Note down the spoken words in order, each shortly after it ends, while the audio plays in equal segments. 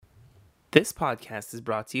This podcast is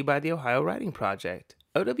brought to you by the Ohio Writing Project.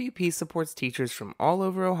 OWP supports teachers from all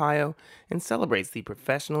over Ohio and celebrates the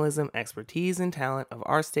professionalism, expertise, and talent of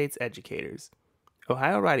our state's educators.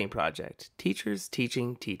 Ohio Writing Project. Teachers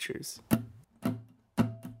teaching teachers.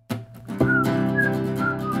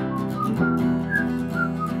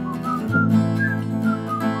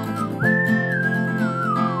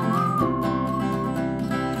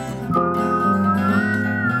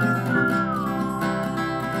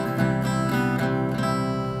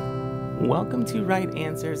 Welcome to Right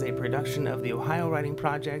Answers, a production of the Ohio Writing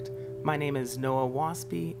Project. My name is Noah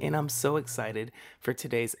Waspy, and I'm so excited for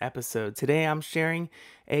today's episode. Today I'm sharing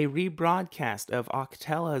a rebroadcast of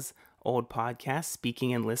Octella's old podcast,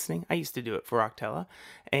 Speaking and Listening. I used to do it for Octella,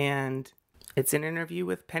 and it's an interview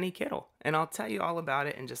with Penny Kittle, and I'll tell you all about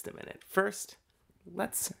it in just a minute. First,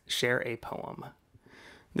 let's share a poem.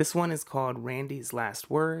 This one is called Randy's Last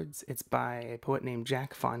Words. It's by a poet named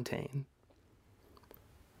Jack Fontaine.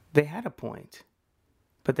 They had a point,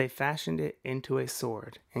 but they fashioned it into a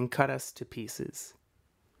sword and cut us to pieces.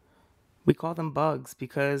 We call them bugs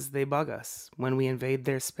because they bug us when we invade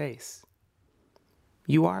their space.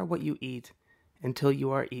 You are what you eat until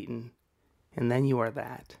you are eaten, and then you are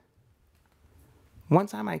that. One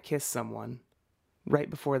time I kissed someone right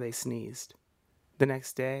before they sneezed. The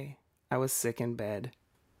next day, I was sick in bed.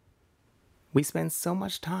 We spend so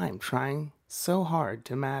much time trying so hard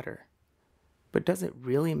to matter. But does it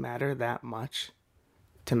really matter that much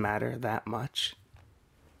to matter that much?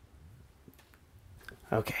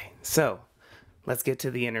 Okay, so let's get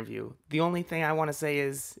to the interview. The only thing I want to say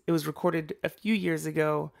is it was recorded a few years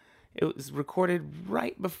ago. It was recorded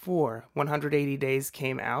right before 180 Days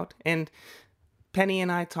came out. And Penny and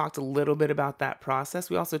I talked a little bit about that process.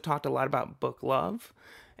 We also talked a lot about book love.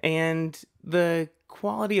 And the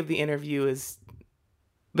quality of the interview is,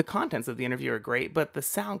 the contents of the interview are great, but the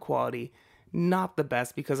sound quality not the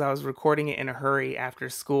best because I was recording it in a hurry after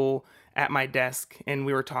school at my desk and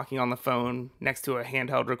we were talking on the phone next to a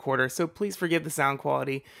handheld recorder. So please forgive the sound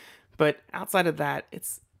quality. But outside of that,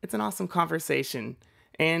 it's an awesome conversation.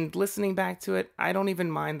 And listening back to it, I don't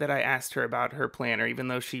even mind that I asked her about her planner, even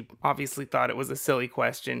though she obviously thought it was a silly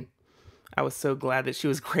question. I was so glad that she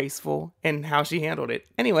was graceful in how she handled it.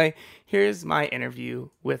 Anyway, here's my interview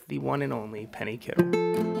with the one and only Penny Kittle.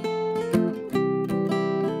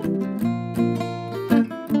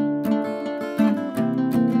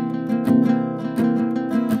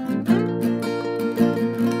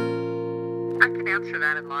 Answer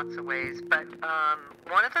that in lots of ways, but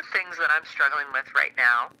one of the things that I'm struggling with right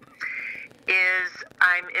now is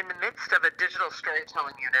I'm in the midst of a digital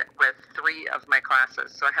storytelling unit with 3 of my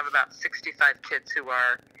classes. So I have about 65 kids who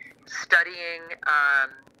are studying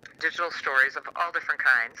digital stories of all different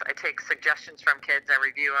kinds. I take suggestions from kids, I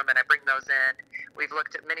review them, and I bring those in. We've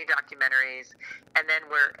looked at mini documentaries, and then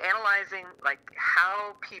we're analyzing like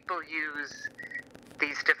how people use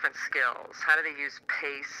these different skills. How do they use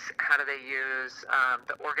pace? How do they use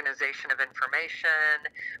the organization of information?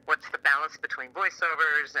 What's the balance between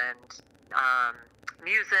voiceovers and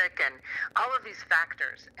music and all of these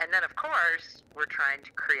factors? And then, of course, we're trying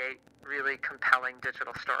to create really compelling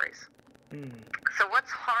digital stories. So what's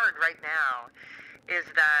hard right now is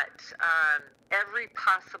that every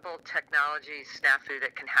possible technology snafu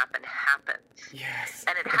that can happen happens. Yes.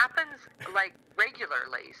 And it happens like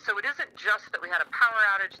regularly. So it isn't just that we had a power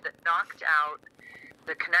outage that knocked out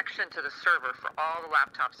the connection to the server for all the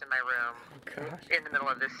laptops in my room in the middle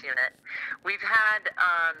of this unit. We've had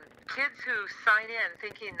kids who sign in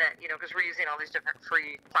thinking that, because we're using all these different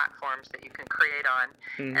free platforms that you can create on.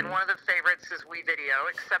 And one of the favorites is WeVideo,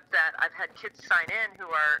 except that I've had kids sign in who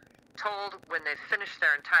are told when they've finished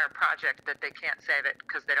their entire project that they can't save it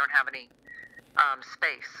because they don't have any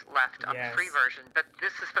space left on the free version. But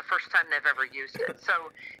this is the first time they've ever used it. So,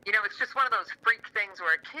 it's just one of those freak things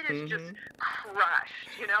where a kid is just crushed,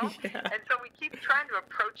 Yeah. And so we keep trying to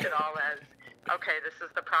approach it all as, okay, this is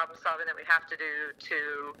the problem solving that we have to do to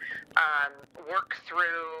work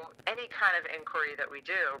through any kind of inquiry that we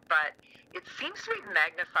do. But it seems to be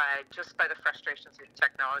magnified just by the frustrations of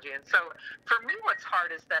technology. And so for me, what's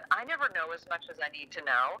hard is that I never know as much as I need to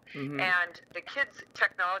know. And the kids'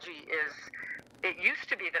 technology is, it used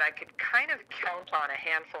to be that I could kind of count on a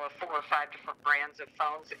handful of 4 or 5 different brands of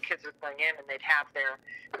phones that kids would bring in, and they'd have their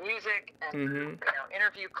music and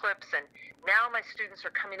interview clips. And now my students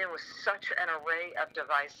are coming in with such an array of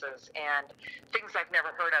devices and things I've never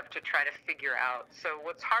heard of to try to figure out. So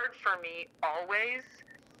what's hard for me always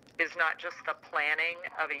is not just the planning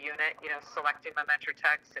of a unit, selecting my mentor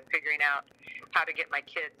text and figuring out how to get my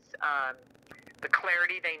kids the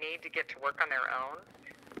clarity they need to get to work on their own,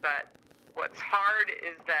 but what's hard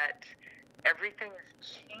is that everything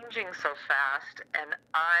is changing so fast, and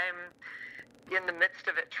I'm in the midst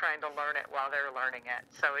of it trying to learn it while they're learning it.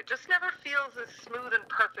 So it just never feels as smooth and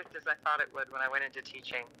perfect as I thought it would when I went into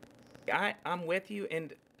teaching. I'm with you,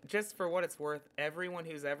 and just for what it's worth, everyone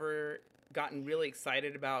who's ever gotten really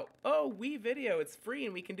excited about, oh, we video, it's free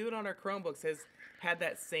and we can do it on our Chromebooks, has had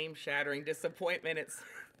that same shattering disappointment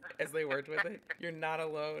as they worked with it. You're not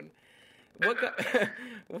alone. What got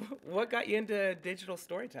what got you into digital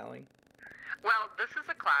storytelling? Well, this is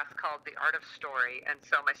a class called The Art of Story, and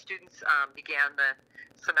so my students began the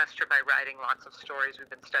semester by writing lots of stories. We've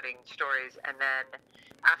been studying stories, and then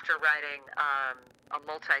after writing a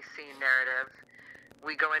multi-scene narrative,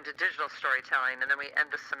 we go into digital storytelling, and then we end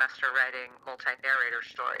the semester writing multi-narrator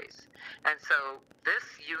stories. And so this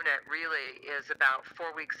unit really is about 4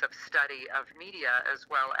 weeks of study of media as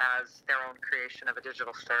well as their own creation of a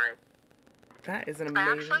digital story. That is an I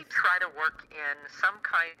amazing. actually try to work in some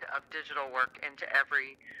kind of digital work into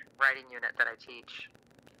every writing unit that I teach.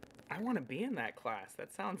 I want to be in that class.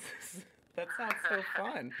 That sounds that sounds so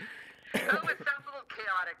fun. Oh, it sounds a little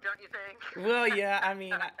chaotic, don't you think? Well, yeah, I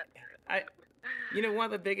mean, I one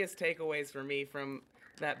of the biggest takeaways for me from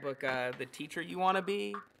that book, The Teacher You Want to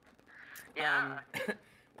Be, Yeah.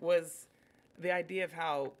 was the idea of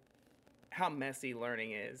how messy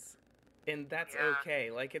learning is, and that's Yeah.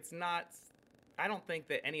 okay. Like, it's not. I don't think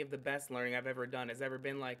that any of the best learning I've ever done has ever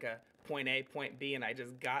been like a point A, point B, and I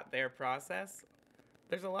just got their process.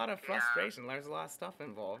 There's a lot of frustration. There's a lot of stuff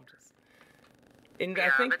involved. And I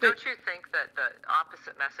Yeah, think but that don't you think that the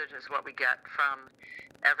opposite message is what we get from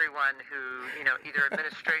everyone who, either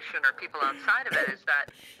administration or people outside of it, is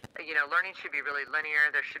that, learning should be really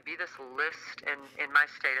linear. There should be this list, in my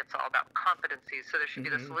state, it's all about competencies. So there should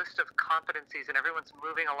be this list of competencies, and everyone's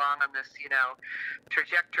moving along on this,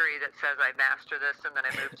 trajectory that says I master this and then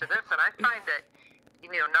I move to this. And I find that,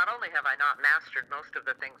 not only have I not mastered most of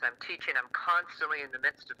the things I'm teaching, I'm constantly in the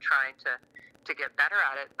midst of trying to get better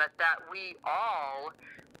at it, but that we all,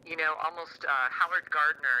 almost Howard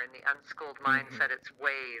Gardner in The Unschooled Mind said it's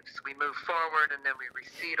waves. We move forward and then we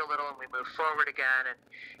recede a little and we move forward again.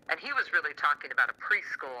 And he was really talking about a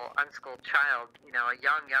preschool, unschooled child, a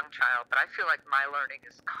young child. But I feel like my learning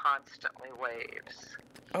is constantly waves.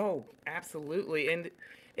 Oh, absolutely. And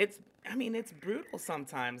it's brutal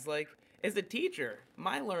sometimes. Like, as a teacher,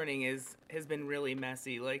 my learning has been really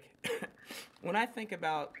messy. Like, when I think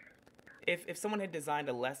about if someone had designed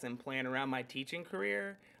a lesson plan around my teaching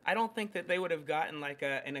career, I don't think that they would have gotten like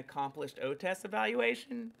an accomplished O-test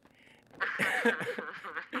evaluation.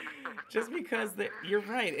 Just because you're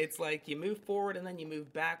right. It's like you move forward and then you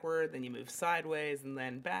move backward, then you move sideways and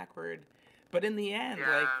then backward. But in the end,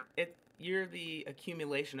 you're the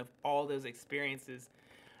accumulation of all those experiences.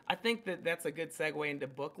 I think that that's a good segue into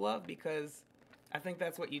book love, because I think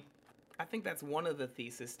that's one of the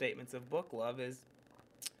thesis statements of book love is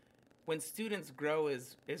when students grow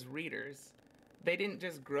as readers, they didn't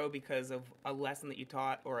just grow because of a lesson that you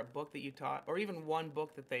taught or a book that you taught or even one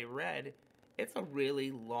book that they read. It's a really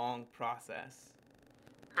long process.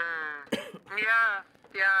 Yeah.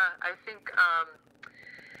 I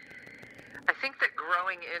think that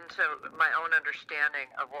growing into my own understanding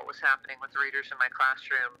of what was happening with readers in my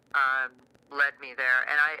classroom led me there.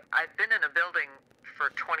 And I've been in a building for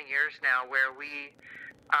 20 years now where we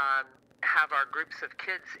have our groups of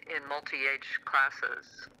kids in multi-age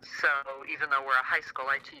classes. So even though we're a high school,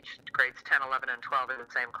 I teach grades 10, 11, and 12 in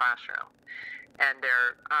the same classroom. And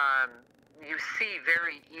you see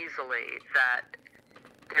very easily that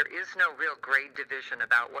there is no real grade division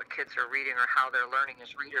about what kids are reading or how they're learning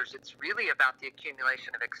as readers. It's really about the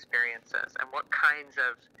accumulation of experiences and what kinds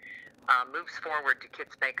of moves forward do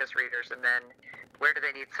kids make as readers, and then where do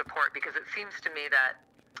they need support? Because it seems to me that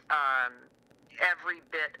every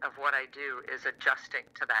bit of what I do is adjusting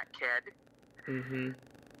to that kid. Mm-hmm.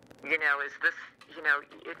 Is this,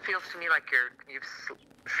 it feels to me like you've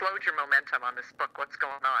slowed your momentum on this book. What's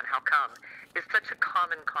going on? How come? It's such a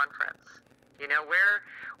common conference. Where,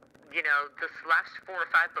 this last 4 or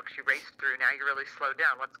 5 books you raced through, now you're really slowed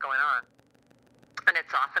down. What's going on? And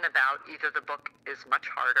it's often about either the book is much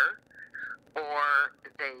harder or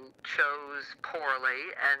they chose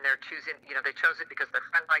poorly and they're choosing, they chose it because their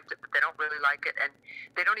friend liked it, but they don't really like it. And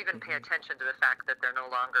they don't even pay attention to the fact that they're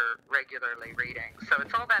no longer regularly reading. So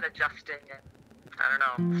it's all that adjusting. And I don't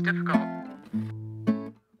know, it's difficult.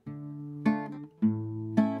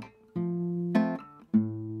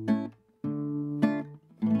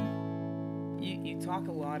 You talk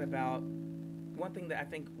a lot about one thing that I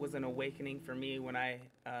think was an awakening for me when I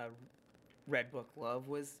read Book Love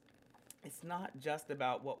was it's not just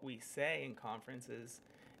about what we say in conferences.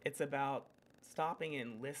 It's about stopping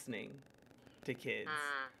and listening. to kids.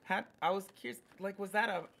 Mm. I was curious, like, was that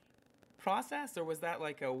a process or was that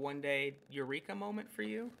like a one day eureka moment for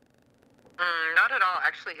you? Not at all.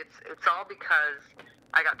 Actually, it's all because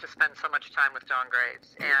I got to spend so much time with Don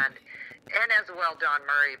Graves and as well Don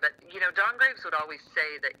Murray. But Don Graves would always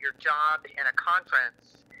say that your job in a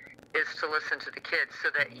conference is to listen to the kids so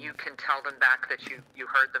that you can tell them back that you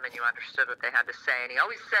heard them and you understood what they had to say. And he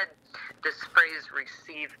always said this phrase,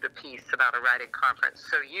 receive the piece, about a writing conference.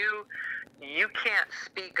 So you can't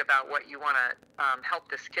speak about what you want to help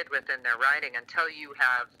this kid with in their writing until you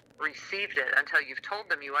have received it, until you've told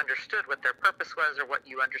them you understood what their purpose was or what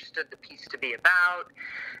you understood the piece to be about.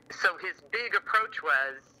 So his big approach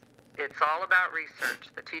was, it's all about research.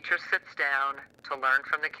 The teacher sits down to learn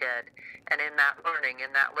from the kid, and in that learning,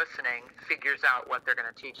 in that listening, figures out what they're going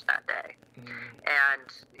to teach that day. And,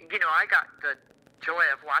 I got the joy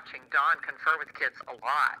of watching Don confer with kids a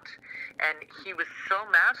lot. And he was so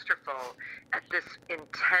masterful at this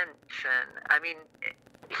intention. I mean,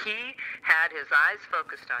 he had his eyes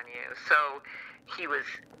focused on you. So he was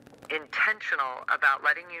intentional about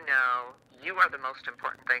letting you know you are the most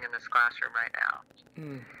important thing in this classroom right now.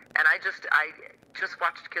 And I just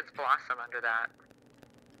watched kids blossom under that.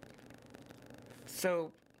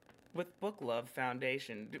 So, with Book Love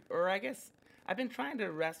Foundation, or I guess I've been trying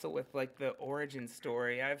to wrestle with like the origin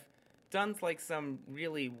story. I've done like some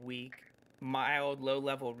really weak, mild,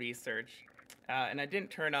 low-level research, and I didn't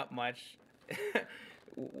turn up much.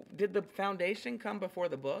 Did the foundation come before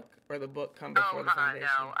the book, or the book come before the foundation?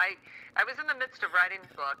 No. I was in the midst of writing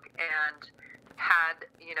the book and had,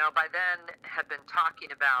 by then had been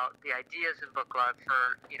talking about the ideas in Book Love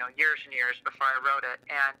for, years and years before I wrote it.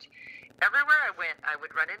 And everywhere I went, I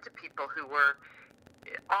would run into people who were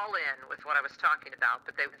all in with what I was talking about,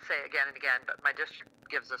 but they would say again and again, but my district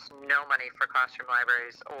gives us no money for classroom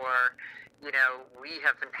libraries, or, we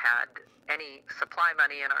haven't had any supply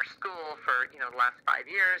money in our school for, the last 5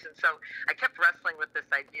 years. And so I kept wrestling with this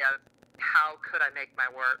idea of how could I make my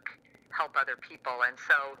work help other people. And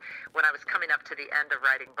so when I was coming up to the end of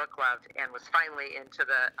writing Book Love and was finally into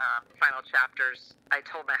the final chapters, I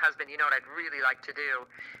told my husband, what I'd really like to do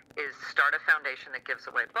is start a foundation that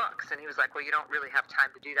gives away books. And he was like, well, you don't really have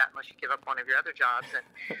time to do that unless you give up one of your other jobs. And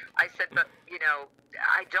I said, but,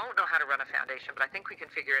 I don't know how to run a foundation, but I think we can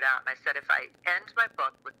figure it out. And I said, if I end my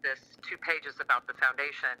book with this 2 pages about the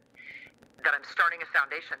foundation, that I'm starting a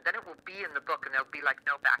foundation, then it will be in the book and there'll be like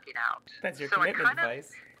no backing out. That's your commitment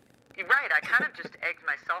advice. Right. I kind of just egged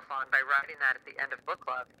myself on by writing that at the end of Book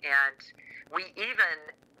Love. And we even,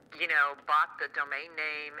 bought the domain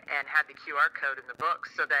name and had the QR code in the book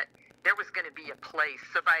so that there was going to be a place.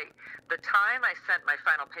 So by the time I sent my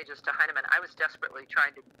final pages to Heinemann, I was desperately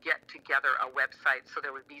trying to get together a website so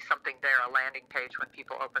there would be something there, a landing page when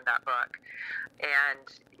people opened that book. And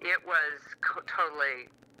it was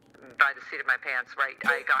totally by the seat of my pants, right?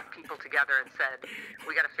 I got people together and said,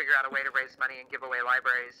 we got to figure out a way to raise money and give away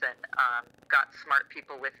libraries, and got smart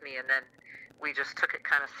people with me, and then we just took it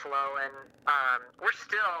kind of slow, and we're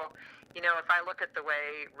still, if I look at the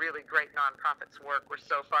way really great nonprofits work, we're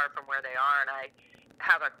so far from where they are, and I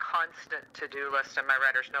have a constant to-do list in my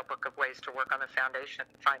writer's notebook of ways to work on the foundation.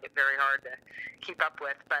 I find it very hard to keep up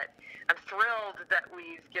with, but I'm thrilled that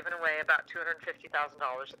we've given away about $250,000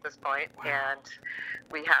 at this point. Wow. And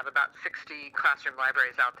we have about 60 classroom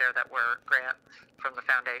libraries out there that were grants from the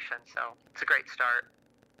foundation, so it's a great start.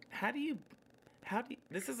 How do you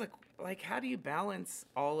balance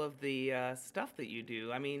all of the stuff that you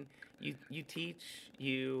do? I mean, you teach,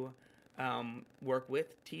 you work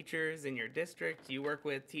with teachers in your district, you work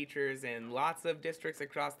with teachers in lots of districts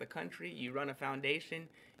across the country, you run a foundation,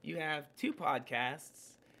 you have 2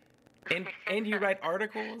 podcasts, and you write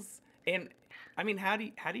articles, and I mean, how do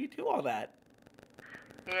you do all that?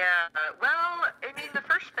 Yeah, well, I mean, the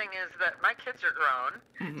first thing is that my kids are grown,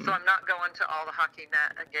 so I'm not going to all the hockey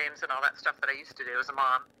games and all that stuff that I used to do as a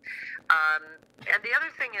mom. And the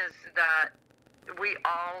other thing is that we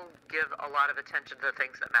all give a lot of attention to the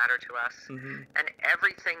things that matter to us, and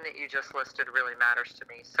everything that you just listed really matters to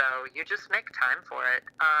me. So you just make time for it.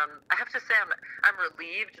 I have to say, I'm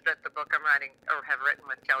relieved that the book I'm writing or have written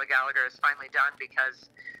with Kelly Gallagher is finally done,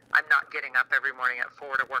 because I'm not getting up every morning at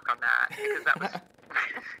 4 to work on that, because that was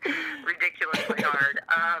ridiculously hard.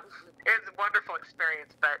 It's a wonderful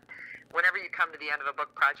experience, but whenever you come to the end of a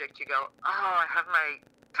book project, you go, oh, I have my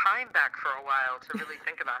time back for a while to really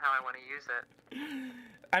think about how I want to use it.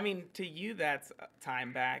 I mean, to you that's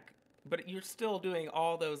time back, but you're still doing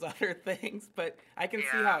all those other things, but I can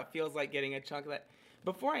see how it feels like getting a chunk of that.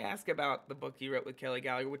 Before I ask about the book you wrote with Kelly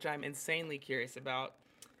Gallagher, which I'm insanely curious about,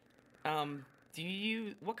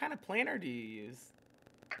 what kind of planner do you use?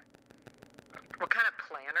 What kind of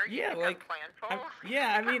planner? You Yeah, think I'm like, planful?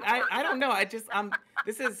 yeah. I mean, I don't know. I just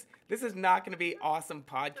This is not going to be awesome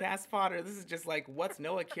podcast fodder. This is just like, what's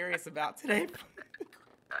Noah curious about today?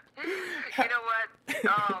 You know what?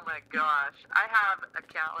 Oh my gosh. I have a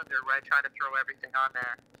calendar where I try to throw everything on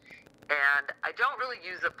there. And I don't really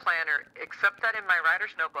use a planner, except that in my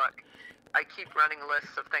writer's notebook, I keep running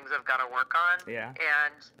lists of things I've got to work on. Yeah.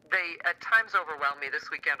 And they at times overwhelm me. This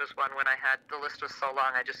weekend was one when the list was so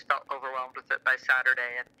long, I just felt overwhelmed with it by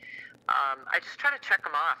Saturday. And I just try to check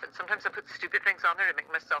them off. And sometimes I put stupid things on there to make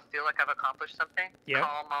myself feel like I've accomplished something. Yeah.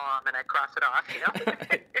 Call mom, and I cross it off, you know?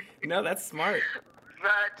 No, that's smart.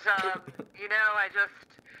 But, you know, I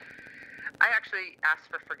actually ask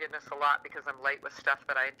for forgiveness a lot because I'm late with stuff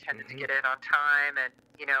that I intended to get in on time. And,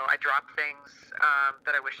 you know, I drop things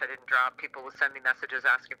that I wish I didn't drop. People will send me messages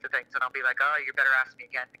asking for things, and I'll be like, oh, you better ask me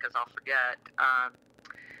again because I'll forget.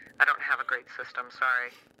 I don't have a great system, sorry.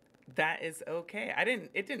 That is okay.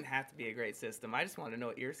 It didn't have to be a great system. I just want to know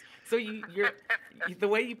what yours. So you're the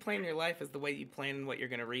way you plan your life is the way you plan what you're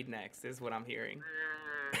going to read next, is what I'm hearing.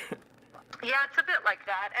 Yeah, it's a bit like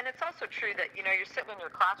that. And it's also true that, you know, you're sitting in your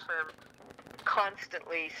classroom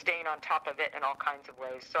constantly staying on top of it in all kinds of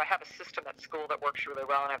ways. So I have a system at school that works really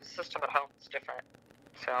well, and I have a system at home that's different.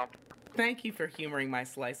 So thank you for humoring my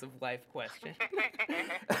slice of life question.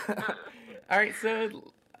 All right, so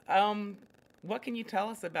what can you tell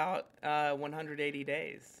us about 180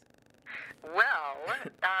 Days? Well,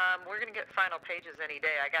 we're going to get final pages any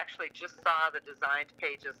day. I actually just saw the designed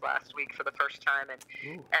pages last week for the first time, and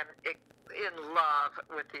am in love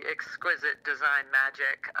with the exquisite design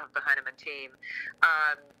magic of the Heinemann team.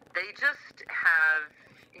 They just have,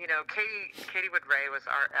 you know, Katie Wood-Ray was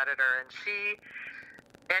our editor, and she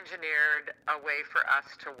engineered a way for us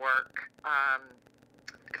to work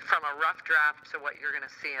from a rough draft to what you're going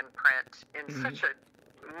to see in print in such a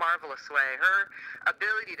marvelous way. Her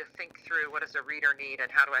ability to think through what does a reader need and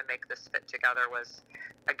how do I make this fit together was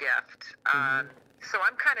a gift. So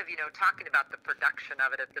I'm kind of, you know, talking about the production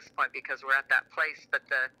of it at this point because we're at that place, but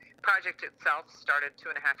the project itself started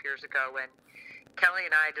 2.5 years ago when Kelly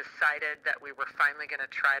and I decided that we were finally going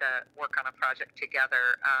to try to work on a project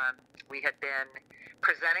together. We had been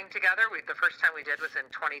presenting together. The first time we did was in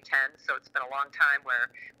 2010, so it's been a long time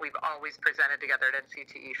where we've always presented together at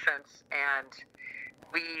NCTE since, and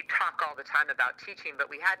we talk all the time about teaching,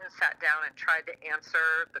 but we hadn't sat down and tried to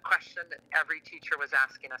answer the question that every teacher was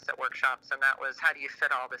asking us at workshops, and that was, how do you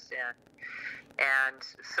fit all this in? And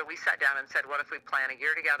so we sat down and said, what if we plan a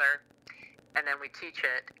year together, and then we teach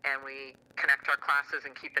it, and we connect our classes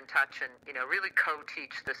and keep in touch and, you know, really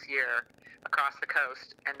co-teach this year across the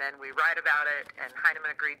coast. And then we write about it, and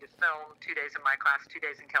Heinemann agreed to film 2 days in my class, 2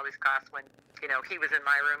 days in Kelly's class when, you know, he was in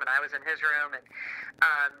my room and I was in his room. And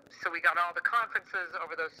so we got all the conferences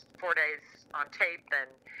over those 4 days on tape, and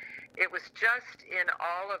it was just in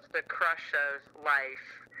all of the crush of life.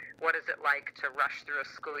 What is it like to rush through a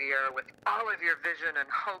school year with all of your vision and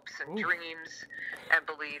hopes and dreams and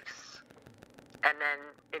beliefs, and then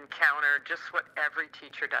encounter just what every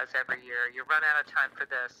teacher does every year? You run out of time for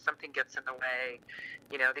this, something gets in the way,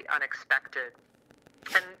 you know, the unexpected.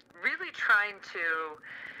 And really trying to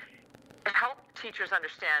help teachers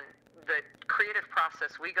understand the creative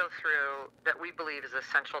process we go through that we believe is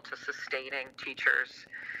essential to sustaining teachers,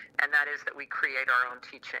 and that is that we create our own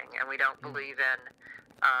teaching, and we don't believe in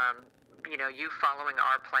you know, you following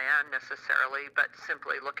our plan necessarily, but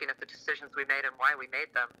simply looking at the decisions we made and why we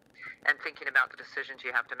made them, and thinking about the decisions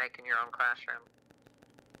you have to make in your own classroom.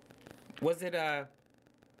 Was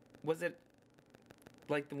it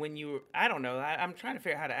like when you were, I don't know, I'm trying to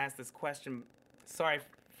figure out how to ask this question. Sorry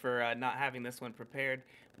for not having this one prepared.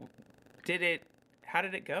 How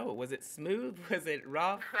did it go? Was it smooth? Was it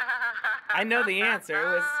rough? I know the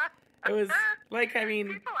answer. It was like, I mean,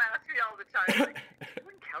 people ask me all the time, like, you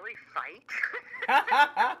and Kelly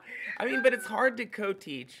fight? I mean, but it's hard to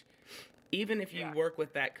co-teach. Even if you work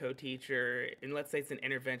with that co-teacher, and let's say it's an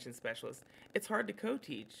intervention specialist, it's hard to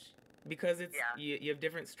co-teach because it's you have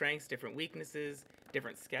different strengths, different weaknesses,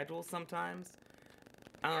 different schedules sometimes.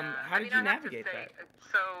 How did you navigate that?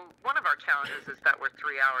 So one of our challenges is that we're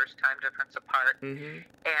 3 hours time difference apart, and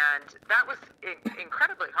that was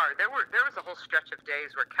incredibly hard. There was a whole stretch of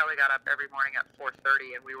days where Kelly got up every morning at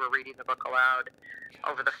 4:30, and we were reading the book aloud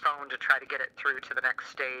over the phone to try to get it through to the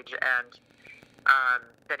next stage, and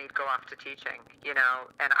then he'd go off to teaching, you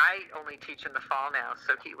know. And I only teach in the fall now,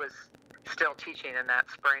 so he was still teaching in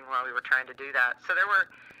that spring while we were trying to do that. So there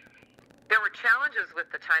were There were challenges with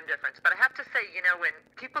the time difference, but I have to say, when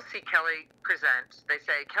people see Kelly present, they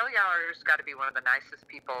say, Kelly Aller's got to be one of the nicest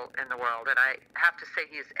people in the world. And I have to say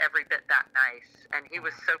he is every bit that nice. And he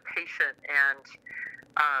was so patient and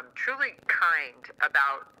truly kind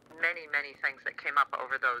about many, many things that came up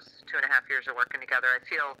over those 2.5 years of working together. I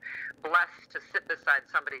feel blessed to sit beside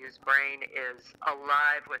somebody whose brain is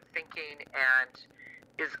alive with thinking and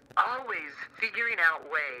is always figuring out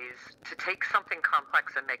ways to take something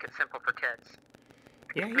complex and make it simple for kids.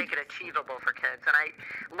 Yeah, Make it achievable for kids. And I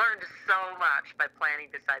learned so much by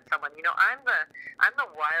planning beside someone. I'm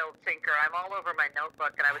the wild thinker. I'm all over my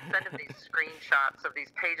notebook, and I would send him these screenshots of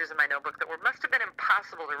these pages in my notebook that must have been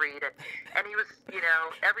impossible to read. And he was,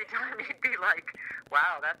 every time he'd be like,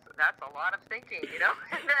 wow, that's a lot of thinking,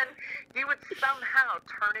 And then he would somehow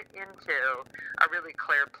turn it into a really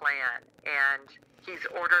clear plan. And he's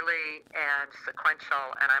orderly and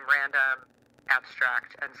sequential, and I'm random,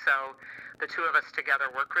 abstract. And so the two of us together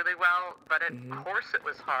work really well, but of course it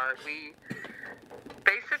was hard. We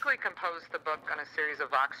basically composed the book on a series of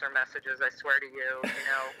Voxer messages, I swear to you.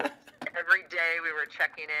 Every day we were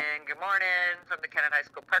checking in, good morning, from the Kennett High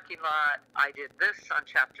School parking lot. I did this on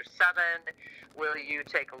chapter 7. Will you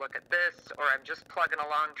take a look at this? Or I'm just plugging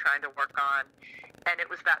along trying to work on. And it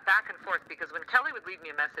was that back and forth, because when Kelly would leave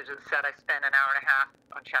me a message that said I spent an hour and a half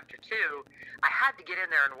on chapter 2, I had to get in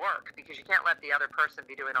there and work, because you can't let the other person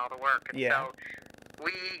be doing all the work. And so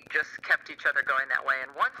we just kept each other going that way.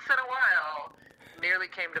 And once in a while, nearly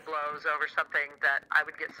came to blows over something that I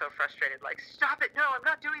would get so frustrated, like, stop it, no, I'm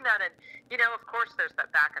not doing that. And, of course there's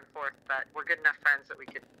that back and forth, but we're good enough friends that we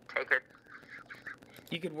could take it.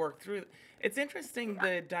 You could work through. It's interesting,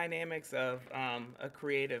 the dynamics of a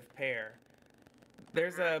creative pair.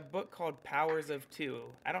 There's a book called Powers of Two.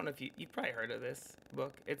 I don't know if you've probably heard of this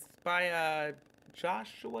book. It's by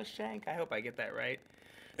Joshua Shank. I hope I get that right.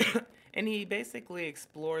 And he basically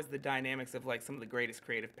explores the dynamics of like some of the greatest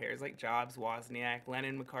creative pairs, like Jobs, Wozniak,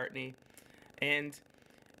 Lennon, McCartney. And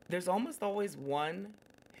there's almost always one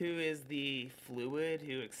who is the fluid,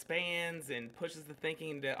 who expands and pushes the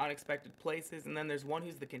thinking into unexpected places. And then there's one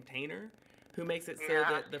who's the container, who makes it so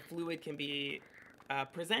that the fluid can be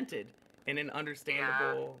presented in an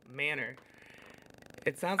understandable manner.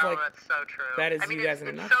 It sounds like that's so true. That is you guys in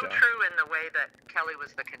a nutshell. It's so true in the way that Kelly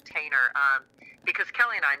was the container, because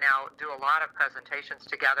Kelly and I now do a lot of presentations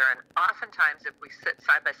together, and oftentimes if we sit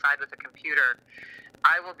side by side with a computer,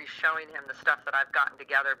 I will be showing him the stuff that I've gotten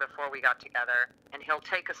together before we got together, and he'll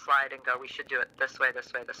take a slide and go, we should do it this way,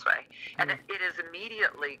 this way, this way. And it is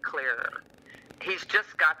immediately clearer. He's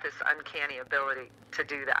just got this uncanny ability to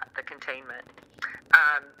do that, the containment.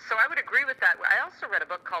 So I would agree with that. I also read a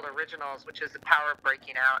book called Originals, which is the power of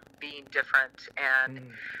breaking out, being different. And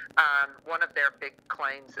one of their big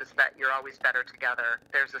claims is that you're always better together.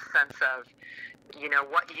 There's a sense of,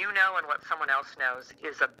 what you know and what someone else knows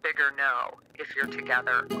is a bigger know if you're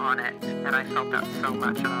together on it. And I felt that so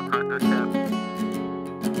much in our partnership.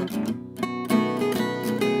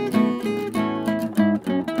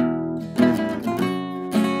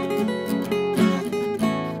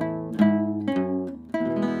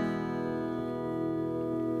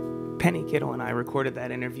 Penny Kittle and I recorded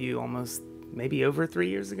that interview almost maybe over 3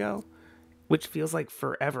 years ago, which feels like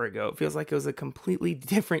forever ago. It feels like it was a completely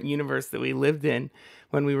different universe that we lived in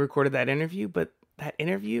when we recorded that interview, but that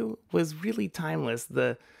interview was really timeless.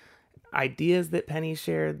 The ideas that Penny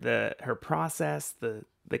shared, her process, the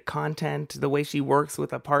content, the way she works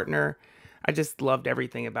with a partner, I just loved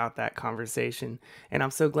everything about that conversation, and I'm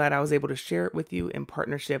so glad I was able to share it with you in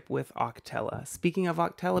partnership with Octella. Speaking of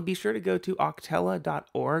Octella, be sure to go to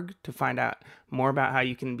octella.org to find out more about how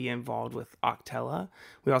you can be involved with Octella.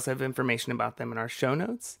 We also have information about them in our show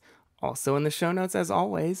notes. Also in the show notes, as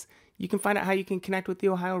always, you can find out how you can connect with the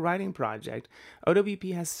Ohio Writing Project.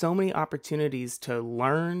 OWP has so many opportunities to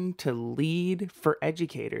learn, to lead for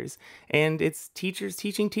educators, and it's teachers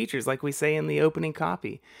teaching teachers, like we say in the opening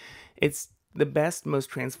copy. It's the best, most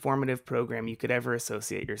transformative program you could ever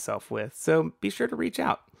associate yourself with. So be sure to reach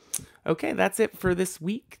out. Okay, that's it for this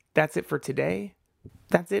week. That's it for today.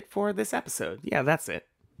 That's it for this episode. Yeah, that's it.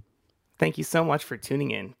 Thank you so much for tuning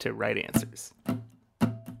in to Right Answers.